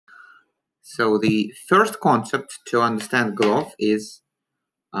So the first concept to understand glove is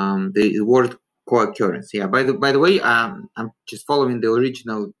the word co-occurrence. Yeah. By the way, I'm just following the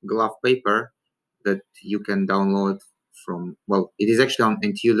original glove paper that you can download from. Well, it is actually on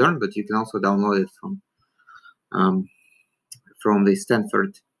NTU Learn, but you can also download it from the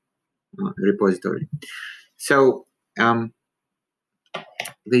Stanford repository. So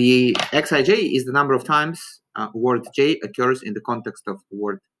the xij is the number of times word j occurs in the context of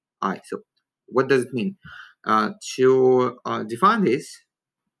word I. So what does it mean? To define this,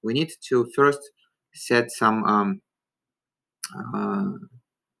 we need to first set some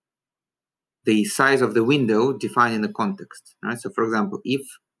the size of the window defined in the context. Right? So for example, if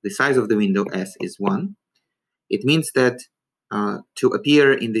the size of the window S is 1, it means that to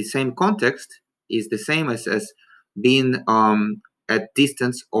appear in the same context is the same as being at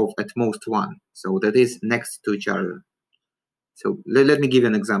distance of at most 1. So that is next to each other. So let me give you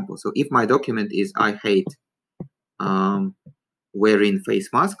an example. So if my document is I hate wearing face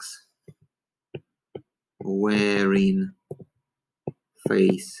masks, wearing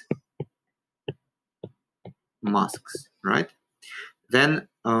face masks, right? Then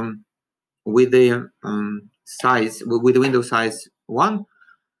with the size, with the window size 1,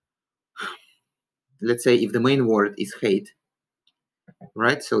 let's say if the main word is hate,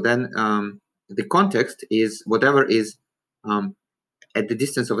 right? So then the context is whatever is at the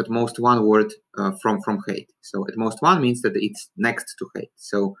distance of at most 1 word from hate. So at most 1 means that it's next to hate.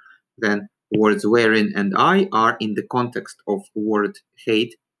 So then words wherein and I are in the context of word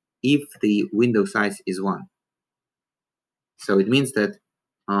hate if the window size is 1. So it means that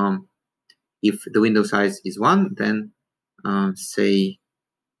if the window size is 1, then say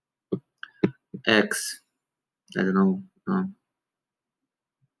x, I don't know,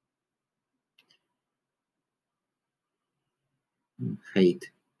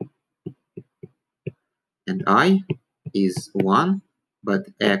 hate and I is 1, but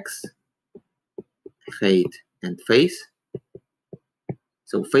x, hate and face.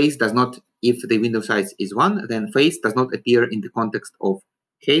 So face does not, if the window size is 1, then face does not appear in the context of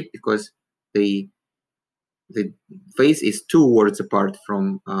hate because the face is 2 words apart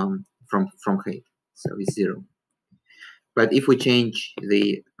from hate, so it's 0. But if we change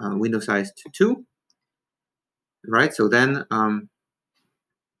the window size to 2, right? So then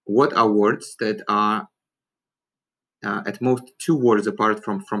what are words that are at most 2 words apart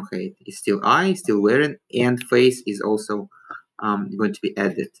from hate? Is still I, still wearing, and face is also going to be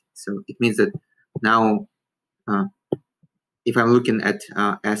added. So it means that now if I'm looking at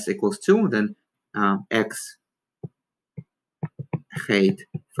s equals 2, then x hate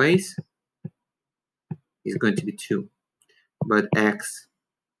face is going to be 2, but x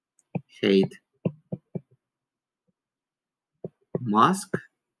hate mask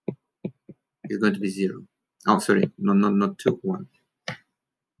is going to be 0. Oh, sorry, no, not 2, 1.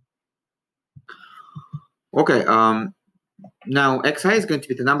 Okay, now xi is going to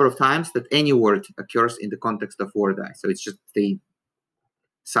be the number of times that any word occurs in the context of word I. So it's just the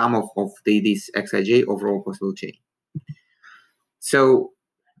sum of this xij over all possible j. So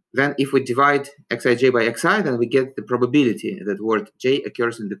then if we divide xij by xi, then we get the probability that word j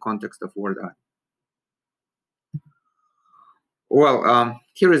occurs in the context of word I. Well,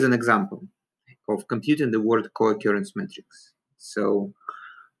 here is an example of computing the word co-occurrence matrix. So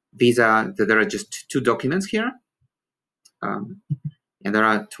there are just 2 documents here, and there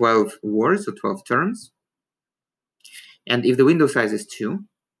are 12 words or 12 terms. And if the window size is 2,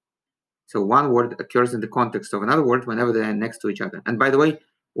 so 1 word occurs in the context of another word whenever they are next to each other. And by the way,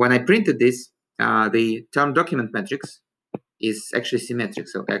 when I printed this, the term document matrix is actually symmetric.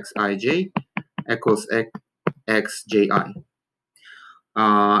 So xij equals xji.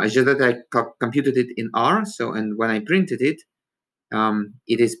 It's just that I computed it in R. So, and when I printed it,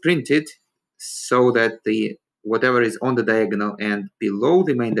 it is printed so that whatever is on the diagonal and below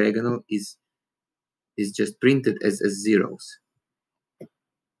the main diagonal is just printed as zeros.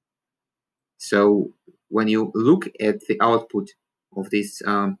 So when you look at the output of this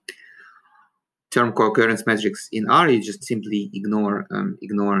term co-occurrence matrix in R, you just simply ignore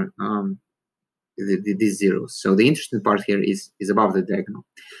these zeros. So the interesting part here is above the diagonal.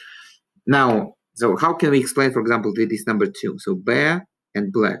 Now, so how can we explain, for example, this number 2? So bear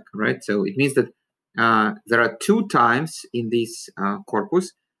and black, right? So it means that there are 2 times in this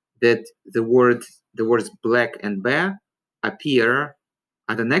corpus that the words black and bear appear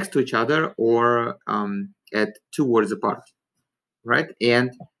either next to each other or at 2 words apart, right?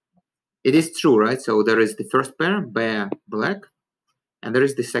 And it is true, right? So there is the first pair, bear, black, and there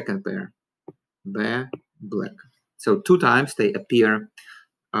is the second pair, bear, black. So 2 times they appear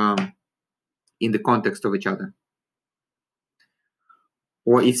in the context of each other.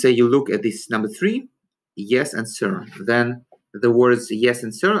 Or if, say, you look at this number 3, yes and sir, then the words yes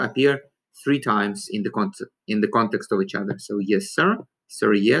and sir appear 3 times in the context of each other. So yes sir,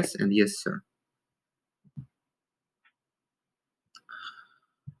 sir yes, and yes sir.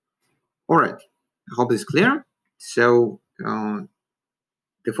 All right, I hope this is clear. So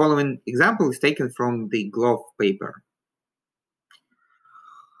the following example is taken from the glove paper.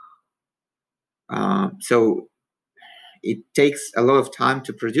 So it takes a lot of time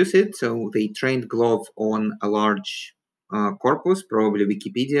to produce it. So they trained glove on a large corpus, probably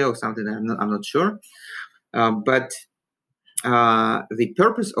Wikipedia or something. I'm not sure. But the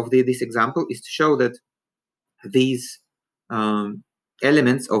purpose of this example is to show that these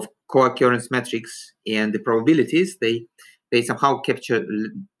elements of co-occurrence metrics and the probabilities, they somehow capture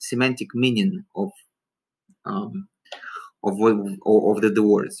semantic meaning of the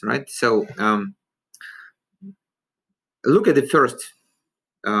words, right? So look at the first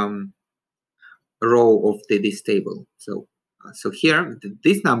row of this table. So here,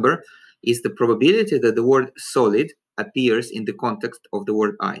 this number is the probability that the word solid appears in the context of the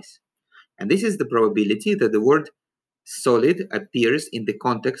word ice. And this is the probability that the word solid appears in the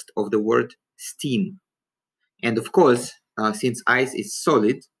context of the word steam. And of course, since ice is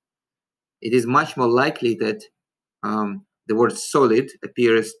solid, it is much more likely that the word solid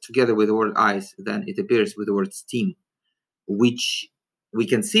appears together with the word ice than it appears with the word steam, which we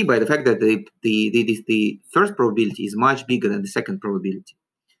can see by the fact that the first probability is much bigger than the second probability,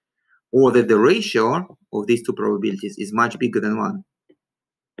 or that the ratio of these two probabilities is much bigger than 1.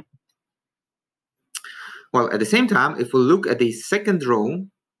 Well, at the same time, if we look at the second row,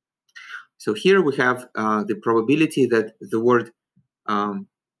 so here we have the probability that the word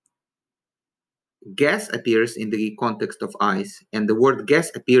gas appears in the context of ice, and the word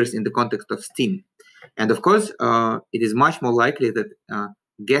gas appears in the context of steam. And of course, it is much more likely that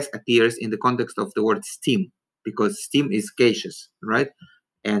gas appears in the context of the word steam, because steam is gaseous, right?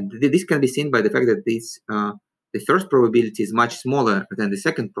 And this can be seen by the fact that the first probability is much smaller than the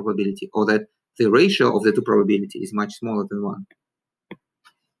second probability, or that the ratio of the two probabilities is much smaller than 1.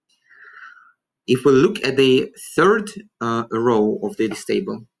 If we look at the third row of this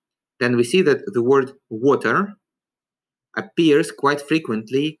table, then we see that the word water appears quite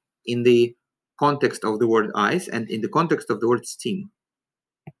frequently in the context of the word ice and in the context of the word steam.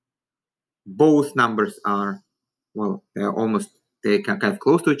 Both numbers are, well, they're kind of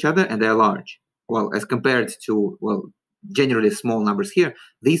close to each other, and they're large. Well, as compared to, well, generally small numbers here,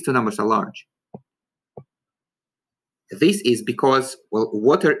 these two numbers are large. This is because, well,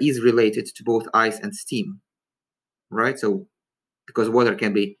 water is related to both ice and steam, right? So because water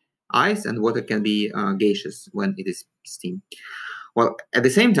can be ice and water can be gaseous when it is steam. Well, at the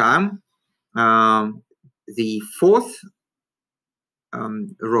same time, the fourth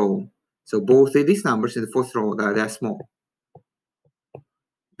row, so both these numbers in the fourth row, they're small,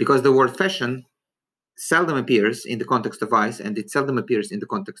 because the word fashion seldom appears in the context of ice, and it seldom appears in the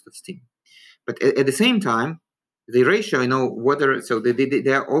context of steam. But at the same time, the ratio, water, so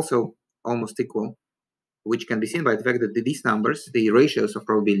they are also almost equal, which can be seen by the fact that these numbers, the ratios of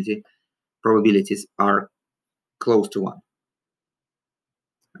probabilities, are close to 1.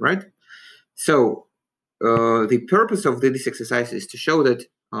 Right? So the purpose of this exercise is to show that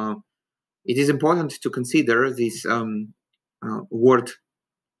it is important to consider these word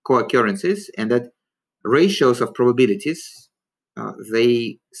co-occurrences, and that ratios of probabilities,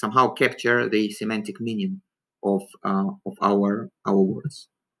 they somehow capture the semantic meaning of our words.